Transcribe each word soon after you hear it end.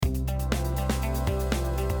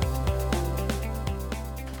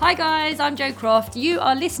Hi guys, I'm Jo Croft. You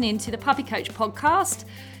are listening to the Puppy Coach podcast.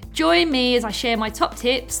 Join me as I share my top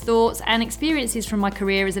tips, thoughts and experiences from my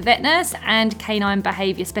career as a vet nurse and canine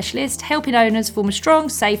behaviour specialist, helping owners form a strong,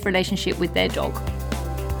 safe relationship with their dog.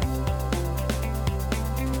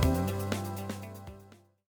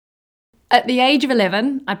 At the age of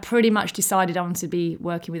 11, I pretty much decided I wanted to be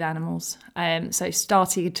working with animals. So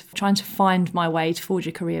started trying to find my way to forge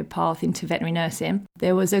a career path into veterinary nursing.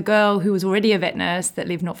 There was a girl who was already a vet nurse that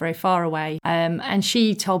lived not very far away, and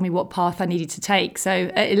she told me what path I needed to take. So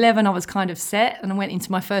at 11, I was kind of set, and I went into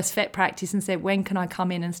my first vet practice and said, when can I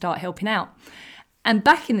come in and start helping out? And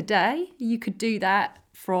back in the day, you could do that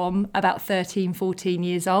from about 13, 14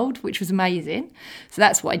 years old, which was amazing. So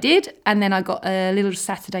that's what I did. And then I got a little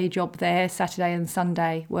Saturday job there, Saturday and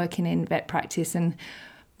Sunday, working in vet practice, and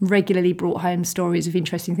regularly brought home stories of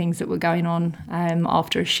interesting things that were going on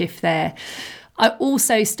after a shift there. I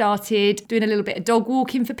also started doing a little bit of dog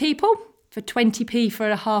walking for people for 20p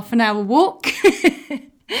for a half an hour walk.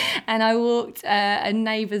 And I walked a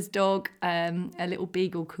neighbour's dog, a little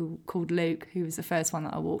beagle called Luke, who was the first one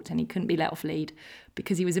that I walked, and he couldn't be let off lead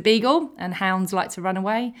because he was a beagle and hounds like to run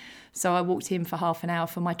away. So I walked him for half an hour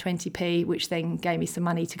for my 20p, which then gave me some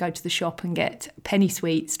money to go to the shop and get penny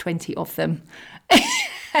sweets, 20 of them.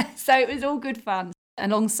 So it was all good fun.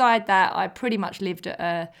 Alongside that, I pretty much lived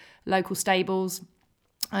at local stables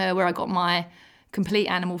where I got my complete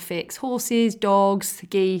animal fix: horses, dogs,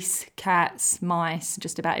 geese, cats, mice,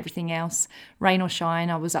 just about everything else. Rain or shine,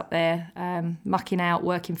 I was up there mucking out,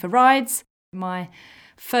 working for rides. My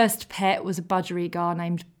first pet was a budgerigar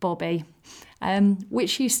named Bobby,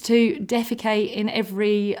 which used to defecate in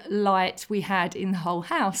every light we had in the whole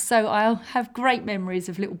house. So I'll have great memories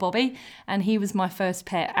of little Bobby, and he was my first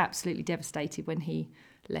pet. Absolutely devastated when he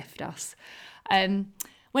left us.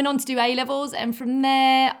 Went on to do A-levels, and from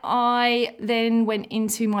there I then went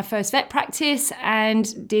into my first vet practice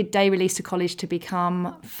and did day release to college to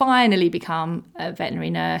finally become a veterinary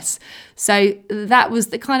nurse. So that was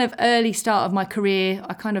the kind of early start of my career.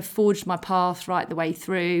 I kind of forged my path right the way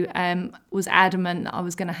through, was adamant that I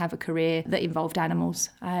was going to have a career that involved animals.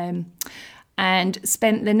 And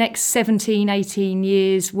spent the next 17, 18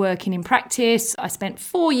 years working in practice. I spent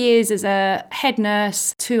 4 years as a head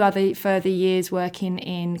nurse, 2 other further years working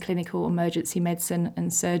in clinical emergency medicine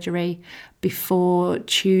and surgery before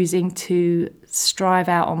choosing to strive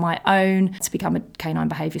out on my own to become a canine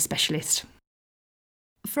behaviour specialist.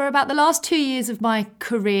 For about the last 2 years of my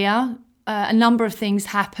career, a number of things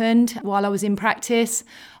happened while I was in practice.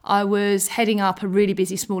 I was heading up a really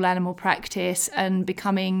busy small animal practice and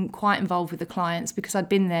becoming quite involved with the clients because I'd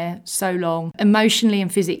been there so long. Emotionally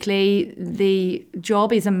and physically, the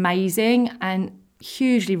job is amazing and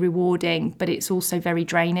hugely rewarding, but it's also very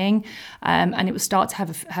draining, and it would start to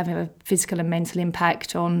have a physical and mental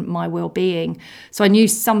impact on my well-being. So I knew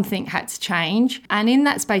something had to change, and in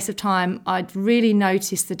that space of time I'd really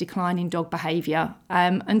noticed the decline in dog behaviour,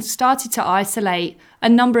 and started to isolate a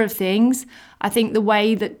number of things. I think the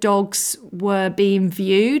way that dogs were being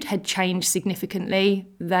viewed had changed significantly.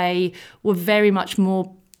 They were very much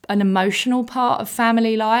more an emotional part of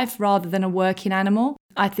family life rather than a working animal.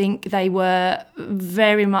 I think they were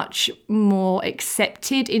very much more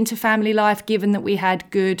accepted into family life, given that we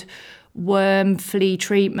had good worm, flea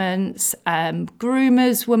treatments.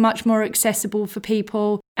 Groomers were much more accessible for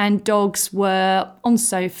people, and dogs were on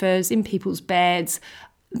sofas, in people's beds.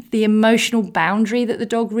 The emotional boundary that the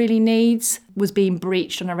dog really needs was being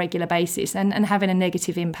breached on a regular basis and having a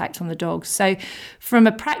negative impact on the dogs. So from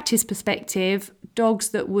a practice perspective, dogs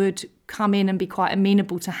that would come in and be quite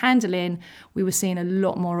amenable to handling, we were seeing a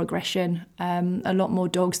lot more aggression, a lot more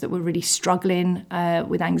dogs that were really struggling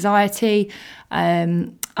with anxiety.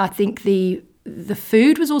 I think the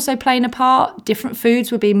food was also playing a part. Different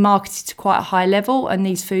foods were being marketed to quite a high level, and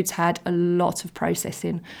these foods had a lot of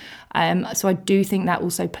processing. So I do think that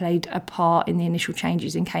also played a part in the initial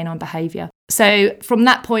changes in canine behaviour. So from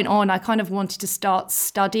that point on, I kind of wanted to start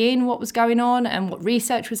studying what was going on and what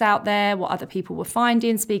research was out there, what other people were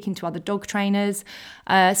finding, speaking to other dog trainers.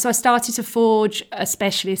 So I started to forge a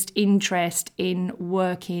specialist interest in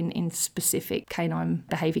working in specific canine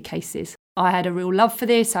behaviour cases. I had a real love for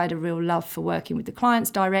this. I had a real love for working with the clients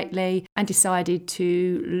directly, and decided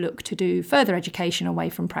to look to do further education away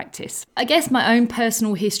from practice. I guess my own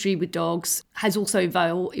personal history with dogs has also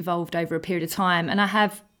evolved over a period of time, and I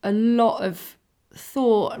have a lot of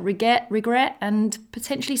thought, regret, and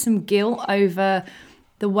potentially some guilt over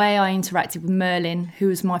the way I interacted with Merlin, who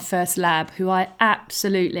was my first lab, who I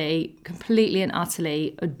absolutely, completely and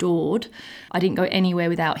utterly adored. I didn't go anywhere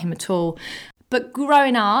without him at all. But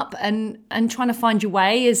growing up and trying to find your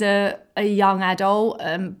way as a young adult,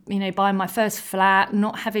 buying my first flat,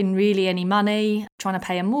 not having really any money, trying to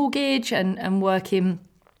pay a mortgage and working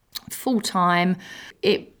full time,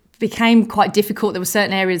 it became quite difficult. There were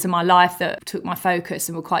certain areas of my life that took my focus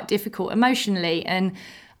and were quite difficult emotionally. And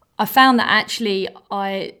I found that actually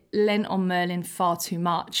I lent on Merlin far too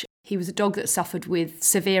much. He was a dog that suffered with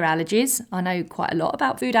severe allergies. I know quite a lot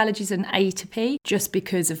about food allergies and atopy just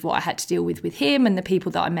because of what I had to deal with him and the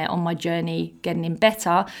people that I met on my journey getting him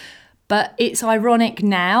better. But it's ironic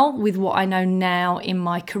now, with what I know now in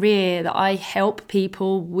my career, that I help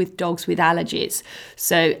people with dogs with allergies.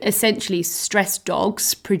 So essentially, stressed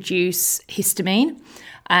dogs produce histamine.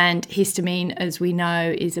 And histamine, as we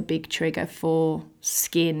know, is a big trigger for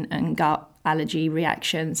skin and gut allergy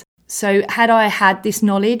reactions. So had I had this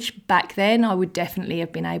knowledge back then, I would definitely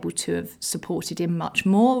have been able to have supported him much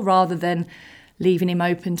more rather than leaving him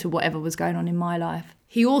open to whatever was going on in my life.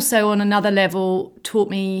 He also, on another level, taught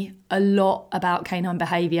me a lot about canine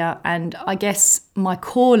behaviour, and I guess my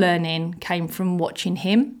core learning came from watching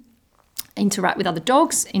him interact with other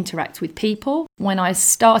dogs, interact with people. When I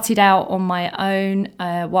started out on my own,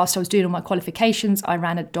 whilst I was doing all my qualifications, I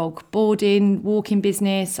ran a dog boarding, walking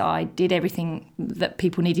business. I did everything that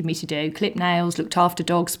people needed me to do, clip nails, looked after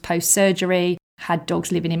dogs post-surgery, had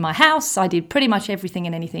dogs living in my house. I did pretty much everything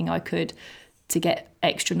and anything I could to get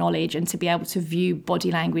extra knowledge and to be able to view body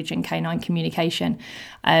language and canine communication.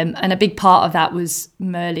 And a big part of that was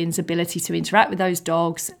Merlin's ability to interact with those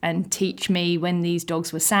dogs and teach me when these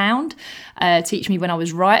dogs were sound, teach me when I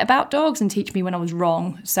was right about dogs and teach me when I was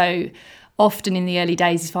wrong. So often in the early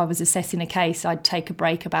days, if I was assessing a case, I'd take a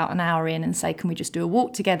break about an hour in and say, can we just do a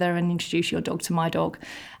walk together and introduce your dog to my dog?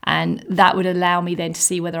 And that would allow me then to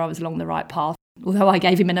see whether I was along the right path. Although I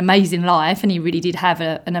gave him an amazing life, and he really did have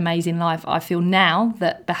an amazing life, I feel now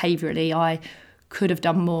that behaviourally I could have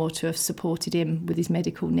done more to have supported him with his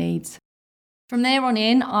medical needs. From there on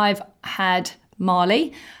in, I've had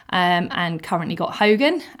Marley and currently got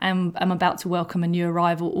Hogan, and I'm about to welcome a new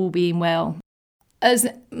arrival, all being well. As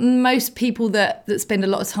most people that spend a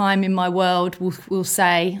lot of time in my world will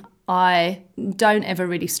say, I don't ever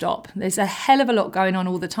really stop. There's a hell of a lot going on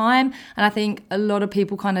all the time. And I think a lot of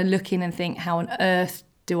people kind of look in and think, how on earth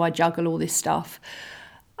do I juggle all this stuff?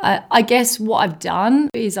 I guess what I've done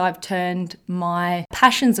is I've turned my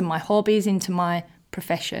passions and my hobbies into my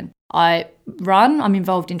profession. I run, I'm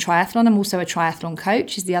involved in triathlon. I'm also a triathlon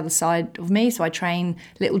coach, is the other side of me. So I train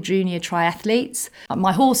little junior triathletes.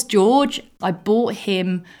 My horse, George, I bought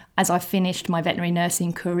him as I finished my veterinary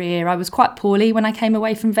nursing career. I was quite poorly when I came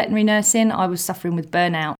away from veterinary nursing. I was suffering with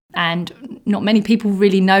burnout. And not many people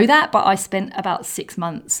really know that, but I spent about 6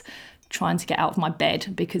 months trying to get out of my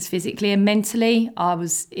bed because physically and mentally I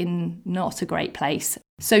was in not a great place.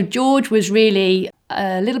 So George was really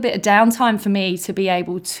a little bit of downtime for me to be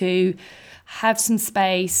able to have some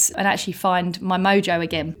space and actually find my mojo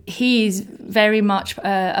again. He is very much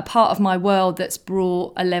a part of my world that's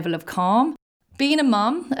brought a level of calm. Being a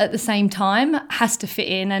mum at the same time has to fit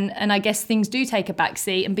in, and I guess things do take a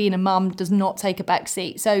backseat, and being a mum does not take a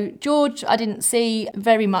backseat. So George I didn't see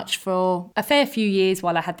very much for a fair few years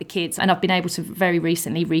while I had the kids, and I've been able to very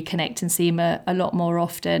recently reconnect and see him a lot more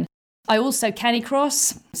often. I also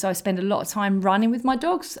canicross, so I spend a lot of time running with my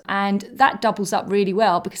dogs, and that doubles up really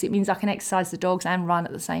well because it means I can exercise the dogs and run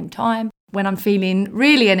at the same time. When I'm feeling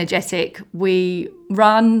really energetic, we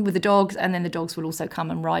run with the dogs, and then the dogs will also come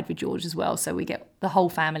and ride with George as well, so we get the whole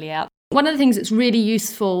family out. One of the things that's really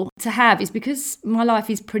useful to have is because my life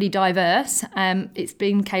is pretty diverse, it's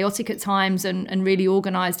been chaotic at times and really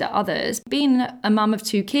organised at others. Being a mum of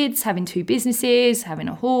 2 kids, having 2 businesses, having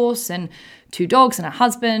a horse and 2 dogs and a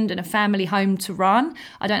husband and a family home to run.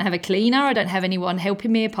 I don't have a cleaner, I don't have anyone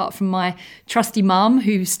helping me apart from my trusty mum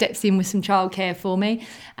who steps in with some childcare for me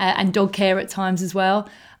and dog care at times as well.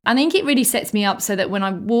 I think it really sets me up so that when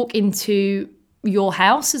I walk into your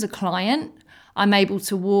house as a client, I'm able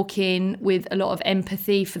to walk in with a lot of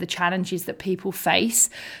empathy for the challenges that people face.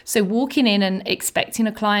 So walking in and expecting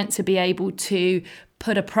a client to be able to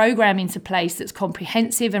put a program into place that's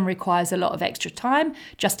comprehensive and requires a lot of extra time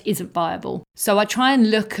just isn't viable. So I try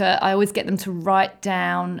and I always get them to write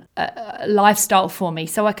down a lifestyle for me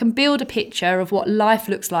so I can build a picture of what life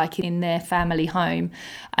looks like in their family home.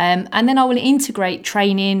 And then I will integrate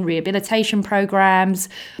training, rehabilitation programs,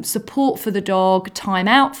 support for the dog, time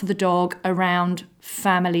out for the dog around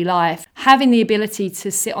family life. Having the ability to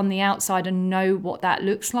sit on the outside and know what that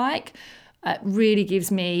looks like really gives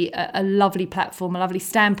me a lovely platform, a lovely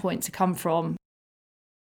standpoint to come from.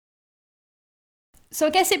 So I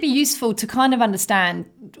guess it'd be useful to kind of understand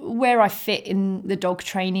where I fit in the dog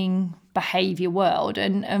training behaviour world,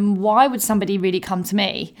 and why would somebody really come to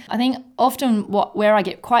me? I think often where I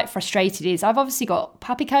get quite frustrated is I've obviously got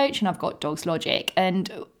Puppy Coach and I've got Dogs Logic,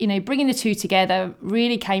 and bringing the two together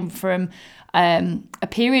really came from a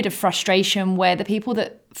period of frustration where the people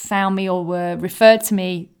that found me or were referred to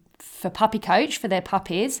me for Puppy Coach for their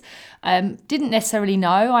puppies didn't necessarily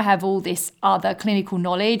know I have all this other clinical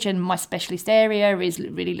knowledge, and my specialist area is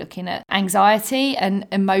really looking at anxiety and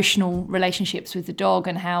emotional relationships with the dog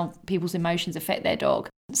and how people's emotions affect their dog.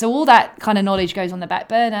 So all that kind of knowledge goes on the back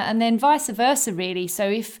burner, and then vice versa really. So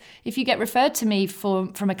if you get referred to me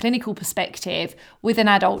from a clinical perspective with an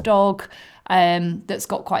adult dog that's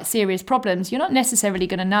got quite serious problems, you're not necessarily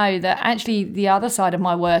going to know that actually the other side of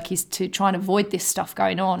my work is to try and avoid this stuff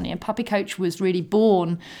going on. Puppy Coach was really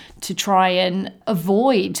born to try and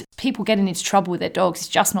avoid people getting into trouble with their dogs. It's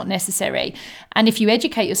just not necessary. And if you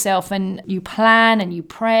educate yourself and you plan and you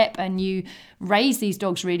prep and you raise these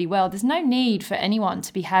dogs really well, there's no need for anyone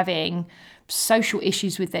to be having social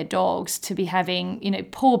issues with their dogs, to be having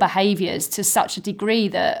poor behaviours to such a degree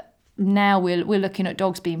that now we're looking at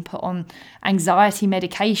dogs being put on anxiety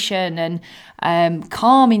medication and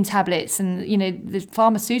calming tablets, and the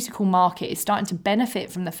pharmaceutical market is starting to benefit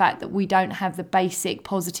from the fact that we don't have the basic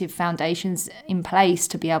positive foundations in place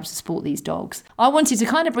to be able to support these dogs. I wanted to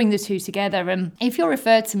kind of bring the two together, and if you're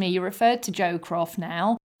referred to me, you're referred to Joe Croft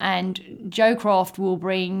now. And Joe Croft will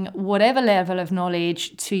bring whatever level of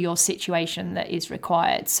knowledge to your situation that is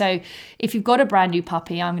required. So if you've got a brand new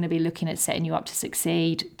puppy, I'm going to be looking at setting you up to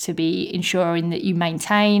succeed, to be ensuring that you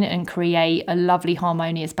maintain and create a lovely,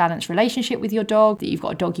 harmonious, balanced relationship with your dog, that you've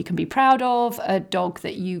got a dog you can be proud of, a dog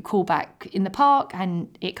that you call back in the park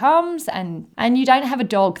and it comes, and you don't have a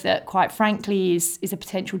dog that, quite frankly, is a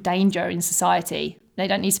potential danger in society. They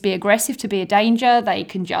don't need to be aggressive to be a danger. They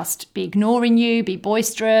can just be ignoring you, be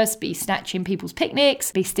boisterous, be snatching people's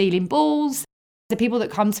picnics, be stealing balls. The people that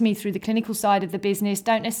come to me through the clinical side of the business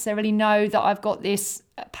don't necessarily know that I've got this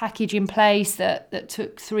package in place that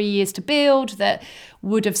took 3 years to build, that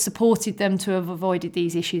would have supported them to have avoided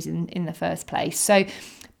these issues in the first place. So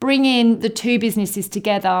bringing the two businesses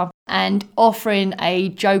together and offering a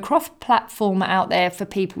Joe Croft platform out there for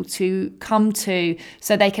people to come to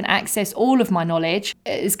so they can access all of my knowledge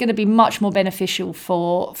is going to be much more beneficial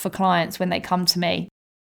for clients when they come to me.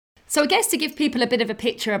 So I guess to give people a bit of a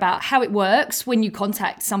picture about how it works when you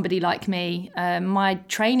contact somebody like me, my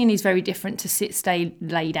training is very different to sit, stay,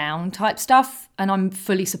 lay down type stuff. And I'm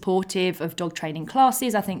fully supportive of dog training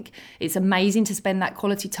classes. I think it's amazing to spend that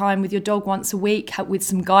quality time with your dog once a week with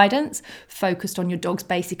some guidance focused on your dog's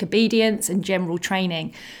basic obedience and general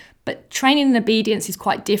training. But training and obedience is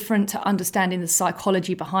quite different to understanding the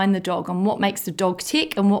psychology behind the dog and what makes the dog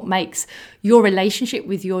tick and what makes your relationship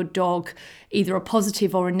with your dog either a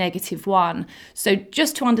positive or a negative one. So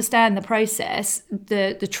just to understand the process,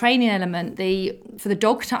 the training element, for the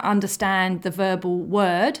dog to understand the verbal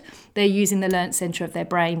word, they're using the learnt centre of their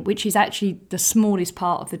brain, which is actually the smallest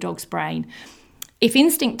part of the dog's brain. If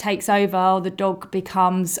instinct takes over, or the dog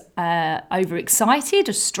becomes overexcited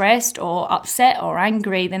or stressed or upset or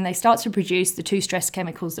angry, then they start to produce the two stress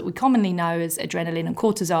chemicals that we commonly know as adrenaline and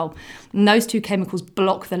cortisol. And those two chemicals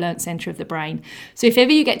block the learnt centre of the brain. So if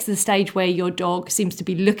ever you get to the stage where your dog seems to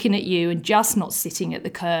be looking at you and just not sitting at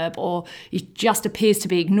the curb, or it just appears to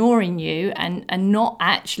be ignoring you and not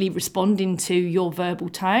actually responding to your verbal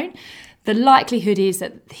tone, the likelihood is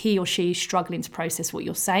that he or she is struggling to process what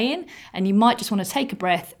you're saying, and you might just want to take a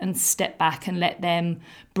breath and step back and let them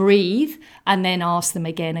breathe and then ask them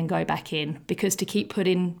again and go back in, because to keep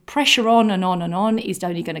putting pressure on and on and on is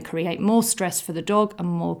only going to create more stress for the dog and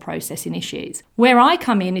more processing issues. Where I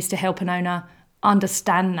come in is to help an owner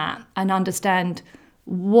understand that and understand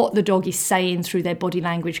what the dog is saying through their body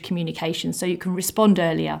language communication, so you can respond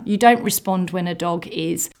earlier. You don't respond when a dog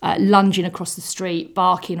is lunging across the street,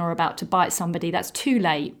 barking or about to bite somebody. That's too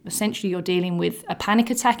late. Essentially, you're dealing with a panic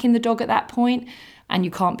attack in the dog at that point, and you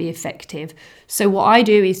can't be effective. So what I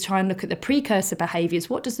do is try and look at the precursor behaviours.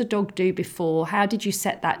 What does the dog do before? How did you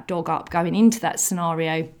set that dog up going into that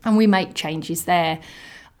scenario? And we make changes there.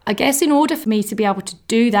 I guess in order for me to be able to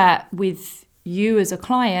do that with you as a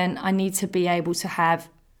client, I need to be able to have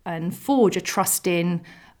and forge a trusting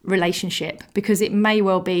relationship, because it may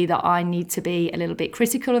well be that I need to be a little bit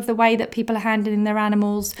critical of the way that people are handling their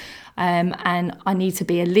animals, and I need to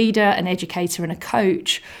be a leader, an educator and a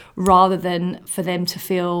coach, rather than for them to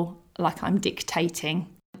feel like I'm dictating.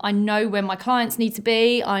 I know where my clients need to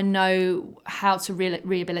be. I know how to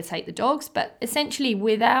rehabilitate the dogs, but essentially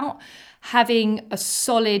without having a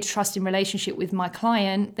solid trusting relationship with my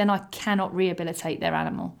client, then I cannot rehabilitate their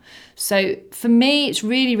animal. So for me, it's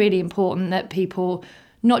really, really important that people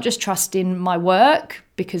not just trust in my work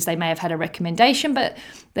because they may have had a recommendation, but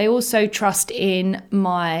they also trust in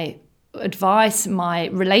my advice, my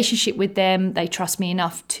relationship with them. They trust me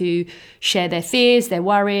enough to share their fears, their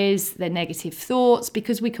worries, their negative thoughts,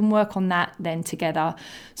 because we can work on that then together.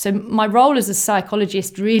 So my role as a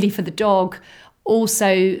psychologist really for the dog,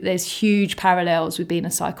 also there's huge parallels with being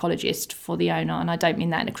a psychologist for the owner. And I don't mean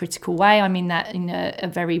that in a critical way. I mean that in a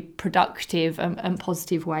very productive and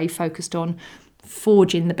positive way, focused on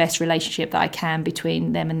forging the best relationship that I can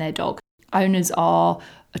between them and their dog. Owners are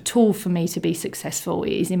a tool for me to be successful.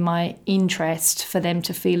 It is in my interest for them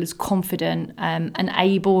to feel as confident and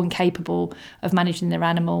able and capable of managing their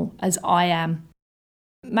animal as I am.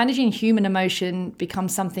 Managing human emotion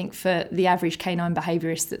becomes something for the average canine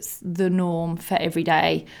behaviourist that's the norm for every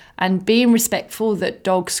day. And being respectful that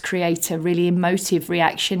dogs create a really emotive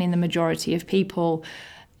reaction in the majority of people,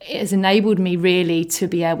 it has enabled me really to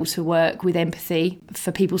be able to work with empathy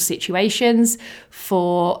for people's situations,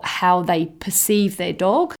 for how they perceive their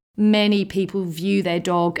dog. Many people view their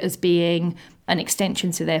dog as being an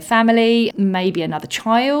extension to their family, maybe another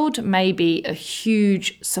child, maybe a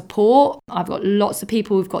huge support. I've got lots of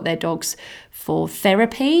people who've got their dogs for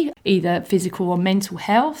therapy, either physical or mental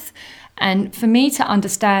health. And for me to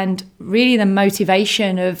understand really the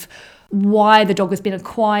motivation of why the dog has been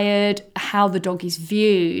acquired, how the dog is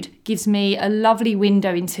viewed, gives me a lovely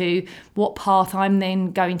window into what path I'm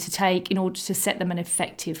then going to take in order to set them an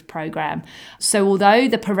effective program. So although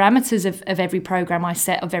the parameters of every program I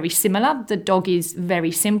set are very similar, the dog is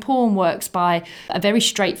very simple and works by a very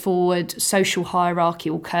straightforward social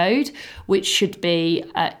hierarchical code, which should be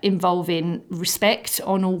involving respect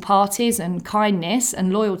on all parties and kindness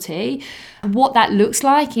and loyalty. What that looks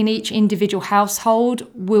like in each individual household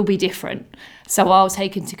will be different. So I'll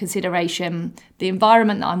take into consideration the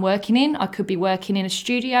environment that I'm working in. I could be working in a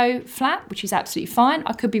studio flat, which is absolutely fine.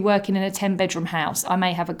 I could be working in a 10-bedroom house. I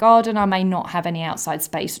may have a garden. I may not have any outside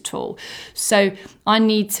space at all. So I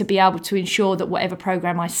need to be able to ensure that whatever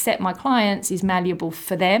program I set my clients is malleable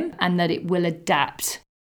for them and that it will adapt.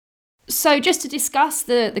 So just to discuss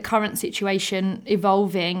the current situation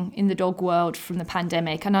evolving in the dog world from the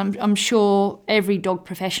pandemic, and I'm sure every dog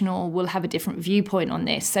professional will have a different viewpoint on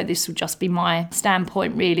this, so this will just be my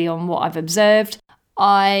standpoint really on what I've observed.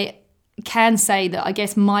 I can say that I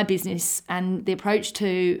guess my business and the approach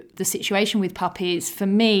to the situation with puppies, for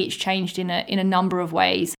me, it's changed in a number of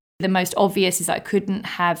ways. The most obvious is that I couldn't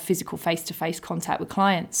have physical face-to-face contact with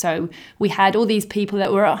clients. So we had all these people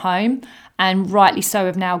that were at home and rightly so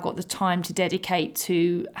have now got the time to dedicate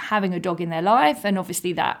to having a dog in their life. And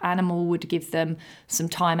obviously that animal would give them some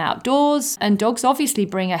time outdoors. And dogs obviously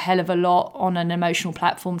bring a hell of a lot on an emotional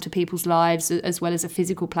platform to people's lives as well as a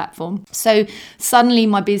physical platform. So suddenly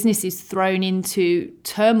my business is thrown into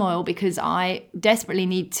turmoil because I desperately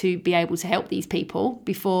need to be able to help these people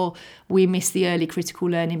before we miss the early critical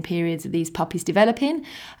learning periods of these puppies developing.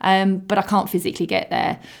 But I can't physically get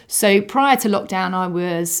there. So prior to lockdown, I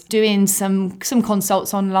was doing some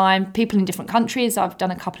consults online, people in different countries. I've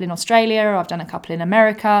done a couple in Australia, I've done a couple in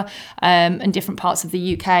America, and different parts of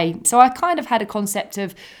the UK. So I kind of had a concept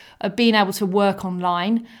of being able to work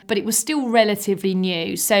online, but it was still relatively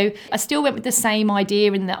new. So I still went with the same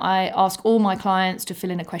idea in that I ask all my clients to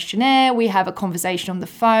fill in a questionnaire. We have a conversation on the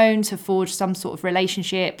phone to forge some sort of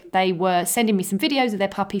relationship. They were sending me some videos of their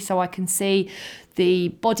puppy so I can see the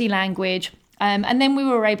body language. And then we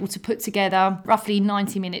were able to put together roughly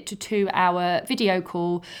 90-minute to 2-hour video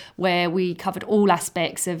call where we covered all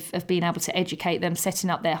aspects of being able to educate them,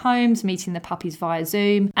 setting up their homes, meeting the puppies via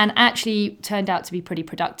Zoom, and actually turned out to be pretty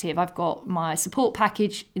productive. I've got my support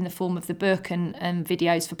package in the form of the book and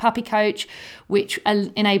videos for Puppy Coach, which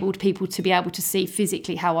enabled people to be able to see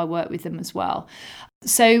physically how I work with them as well.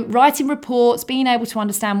 So writing reports, being able to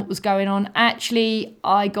understand what was going on, actually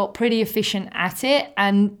I got pretty efficient at it,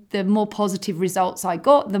 and the more positive results I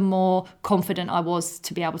got, the more confident I was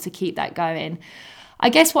to be able to keep that going. I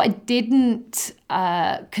guess what I didn't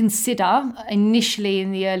consider initially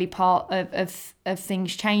in the early part of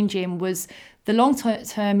things changing was the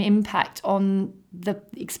long-term impact on the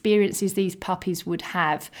experiences these puppies would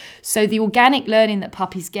have. So the organic learning that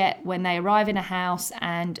puppies get when they arrive in a house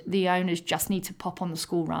and the owners just need to pop on the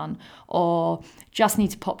school run or just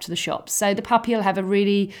need to pop to the shops. So the puppy will have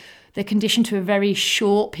they're conditioned to a very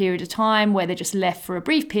short period of time where they're just left for a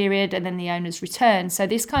brief period and then the owners return. So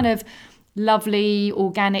this kind of lovely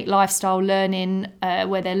organic lifestyle learning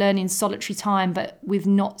where they're learning solitary time but with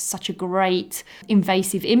not such a great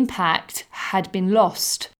invasive impact had been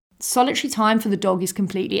lost. Solitary time for the dog is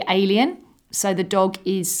completely alien. So the dog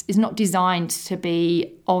is not designed to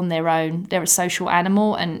be on their own. They're a social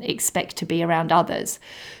animal and expect to be around others.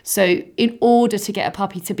 So in order to get a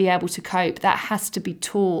puppy to be able to cope, that has to be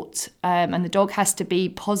taught, and the dog has to be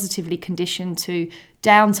positively conditioned to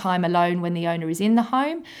downtime alone when the owner is in the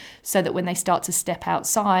home, so that when they start to step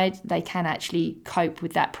outside, they can actually cope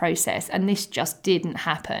with that process. And this just didn't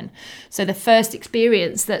happen. So the first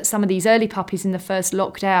experience that some of these early puppies in the first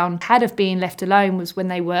lockdown had of being left alone was when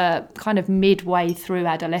they were kind of midway through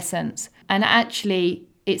adolescence. And actually,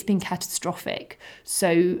 it's been catastrophic.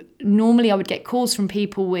 So normally I would get calls from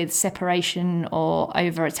people with separation or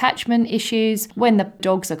over attachment issues when the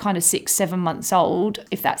dogs are kind of 6-7 months old.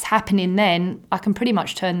 If that's happening then, I can pretty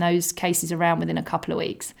much turn those cases around within a couple of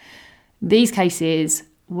weeks. These cases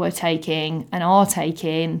were taking and are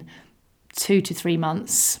taking 2 to 3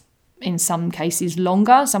 months, in some cases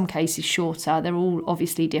longer, some cases shorter. They're all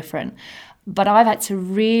obviously different. But I've had to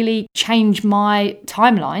really change my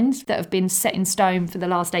timelines that have been set in stone for the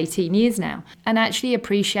last 18 years now, and actually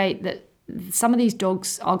appreciate that some of these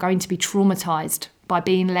dogs are going to be traumatised by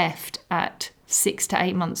being left at 6 to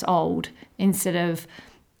 8 months old instead of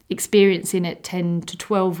experiencing it 10 to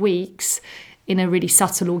 12 weeks in a really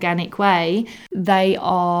subtle, organic way. They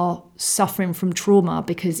are suffering from trauma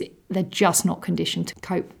because they're just not conditioned to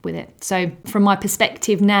cope with it. So from my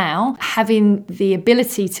perspective now, having the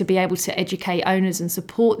ability to be able to educate owners and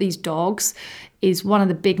support these dogs is one of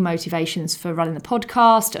the big motivations for running the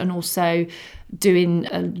podcast, and also doing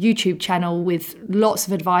a YouTube channel with lots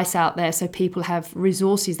of advice out there so people have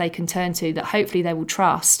resources they can turn to that hopefully they will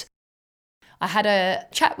trust. I had a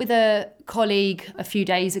chat with a colleague a few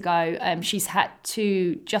days ago. She's had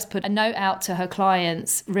to just put a note out to her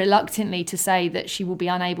clients reluctantly to say that she will be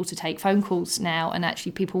unable to take phone calls now, and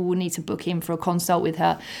actually people will need to book in for a consult with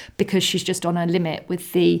her because she's just on a limit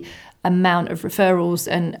with the amount of referrals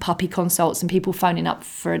and puppy consults and people phoning up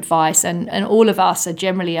for advice, and all of us are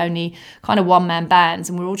generally only kind of one-man bands,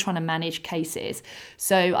 and we're all trying to manage cases.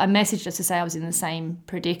 So I messaged her to say I was in the same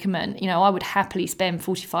predicament. I would happily spend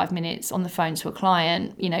 45 minutes on the phone to a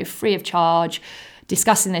client, free of charge,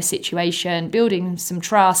 discussing their situation, building some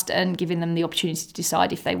trust, and giving them the opportunity to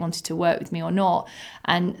decide if they wanted to work with me or not.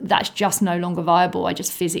 And that's just no longer viable. I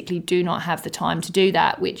just physically do not have the time to do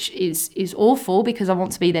that, which is awful because I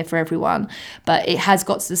want to be there for everyone. But it has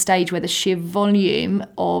got to the stage where the sheer volume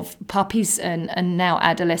of puppies and now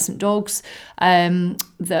adolescent dogs,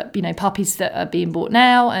 puppies that are being bought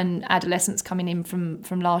now and adolescents coming in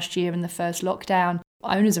from last year in the first lockdown,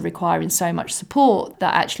 owners are requiring so much support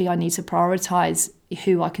that actually I need to prioritise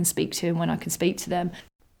who I can speak to and when I can speak to them.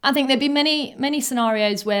 I think there'd be many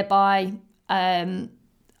scenarios whereby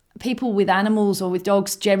people with animals or with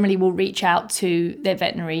dogs generally will reach out to their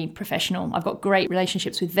veterinary professional. I've got great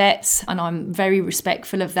relationships with vets and I'm very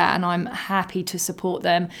respectful of that, and I'm happy to support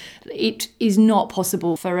them. It is not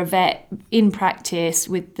possible for a vet in practice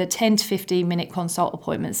with the 10 to 15 minute consult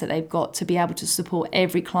appointments that they've got to be able to support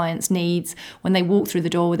every client's needs when they walk through the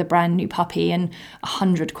door with a brand new puppy and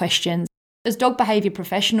 100 questions. As dog behaviour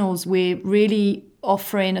professionals, we're really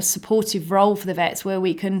offering a supportive role for the vets where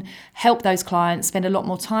we can help those clients, spend a lot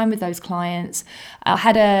more time with those clients. I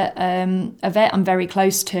had a vet I'm very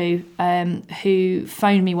close to who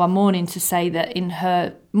phoned me one morning to say that in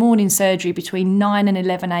her morning surgery between 9 and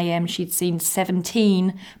 11 a.m. she'd seen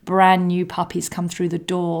 17 brand new puppies come through the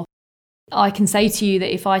door. I can say to you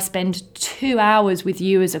that if I spend 2 hours with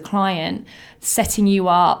you as a client, setting you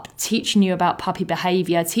up, teaching you about puppy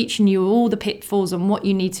behaviour, teaching you all the pitfalls and what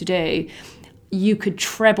you need to do, you could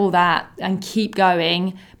treble that and keep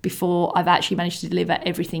going before I've actually managed to deliver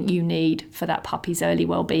everything you need for that puppy's early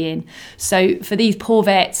well-being. So for these poor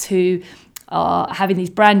vets who are having these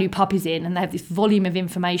brand new puppies in and they have this volume of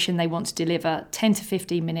information they want to deliver, 10 to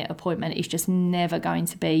 15 minute appointment is just never going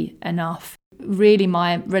to be enough. Really,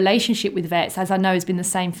 my relationship with vets, as I know has been the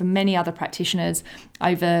same for many other practitioners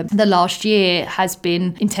over the last year, has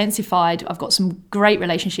been intensified. I've got some great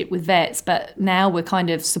relationship with vets, but now we're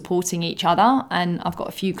kind of supporting each other, and I've got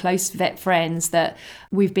a few close vet friends that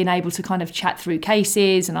we've been able to kind of chat through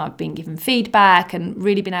cases, and I've been given feedback and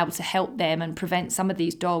really been able to help them and prevent some of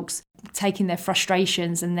these dogs taking their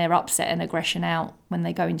frustrations and their upset and aggression out when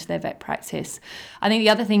they go into their vet practice. I think the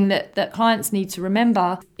other thing that clients need to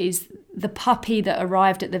remember is the puppy that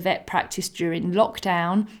arrived at the vet practice during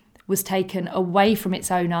lockdown was taken away from its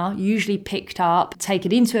owner, usually picked up,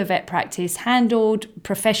 taken into a vet practice, handled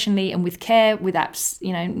professionally and with care,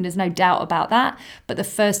 there's no doubt about that. But the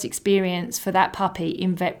first experience for that puppy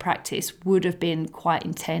in vet practice would have been quite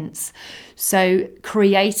intense. So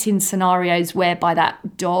creating scenarios whereby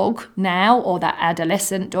that dog now, or that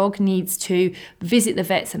adolescent dog, needs to visit the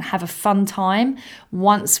vets and have a fun time.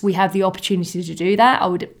 Once we have the opportunity to do that, I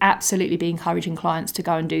would absolutely be encouraging clients to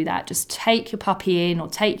go and do that. Just take your puppy in or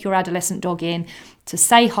take your adolescent dog in to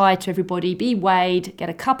say hi to everybody, be weighed, get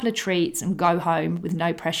a couple of treats and go home with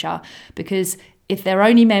no pressure. Because if their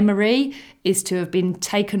only memory is to have been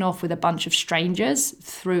taken off with a bunch of strangers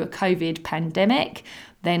through a COVID pandemic,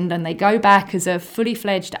 then when they go back as a fully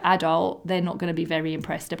fledged adult, they're not going to be very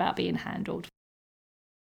impressed about being handled.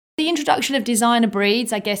 The introduction of designer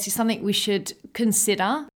breeds, I guess, is something we should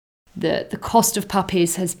consider. The cost of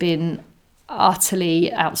puppies has been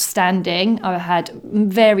utterly outstanding. I've had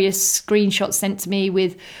various screenshots sent to me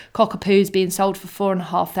with cockapoos being sold for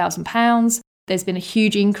 £4,500. There's been a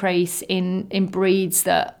huge increase in breeds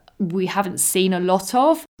that we haven't seen a lot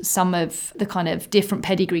of. Some of the kind of different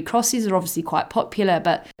pedigree crosses are obviously quite popular,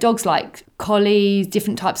 but dogs like collies,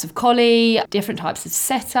 different types of collie, different types of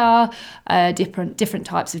setter, different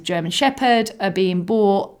types of German Shepherd are being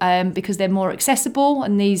bought because they're more accessible,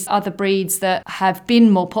 and these other breeds that have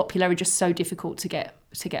been more popular are just so difficult to get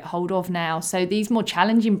hold of now. So these more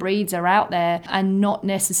challenging breeds are out there and not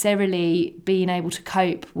necessarily being able to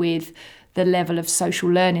cope with the level of social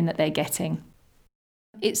learning that they're getting.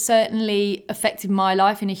 It certainly affected my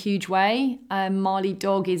life in a huge way. Marley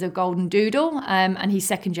dog is a golden doodle, and he's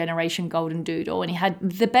second generation golden doodle, and he had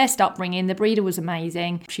the best upbringing. The breeder was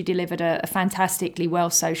amazing. She delivered a fantastically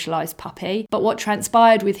well socialised puppy. But what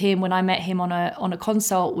transpired with him when I met him on a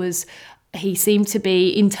consult was he seemed to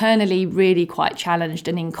be internally really quite challenged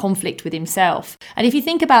and in conflict with himself. And if you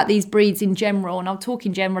think about these breeds in general, and I'll talk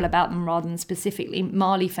in general about them rather than specifically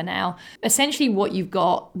Marley for now, essentially what you've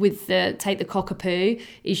got with take the cockapoo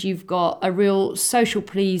is you've got a real social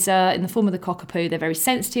pleaser in the form of the cockapoo. They're very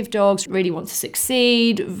sensitive dogs, really want to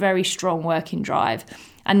succeed, very strong working drive.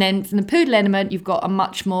 And then from the poodle element, you've got a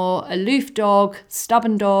much more aloof dog,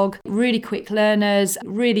 stubborn dog, really quick learners,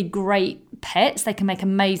 really great pets. They can make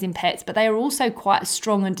amazing pets, but they are also quite a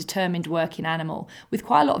strong and determined working animal with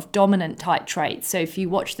quite a lot of dominant type traits. So if you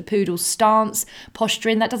watch the poodle's stance,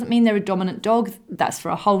 posturing, that doesn't mean they're a dominant dog. That's for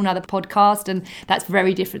a whole nother podcast, and that's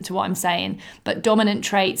very different to what I'm saying. But dominant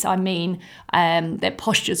traits, I mean, their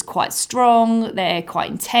posture's quite strong, they're quite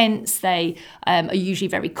intense, they are usually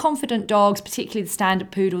very confident dogs, particularly the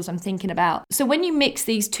standard poodles I'm thinking about. So when you mix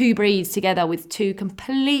these two breeds together with two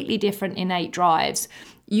completely different innate drives,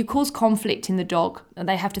 you cause conflict in the dog, and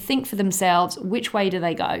they have to think for themselves, which way do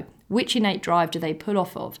they go? Which innate drive do they pull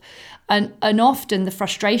off of? And often the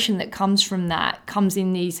frustration that comes from that comes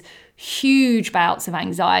in these huge bouts of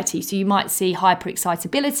anxiety. So you might see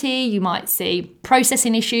hyperexcitability, you might see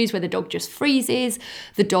processing issues where the dog just freezes,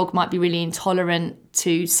 the dog might be really intolerant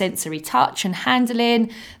to sensory touch and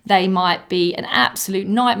handling, they might be an absolute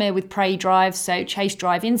nightmare with prey drive, so chase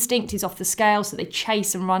drive instinct is off the scale, so they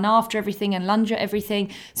chase and run after everything and lunge at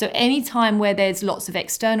everything. So any time where there's lots of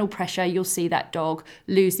external pressure, you'll see that dog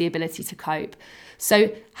lose the ability to cope.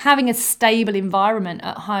 So having a stable environment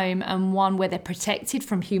at home and one where they're protected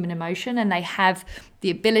from human emotion and they have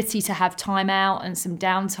the ability to have time out and some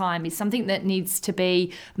downtime is something that needs to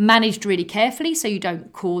be managed really carefully so you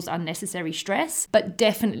don't cause unnecessary stress, but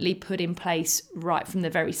definitely put in place right from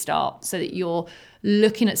the very start so that you're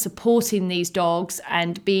looking at supporting these dogs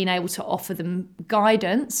and being able to offer them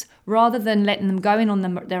guidance rather than letting them go in on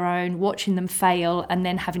their own, watching them fail and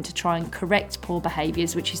then having to try and correct poor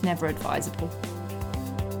behaviours, which is never advisable.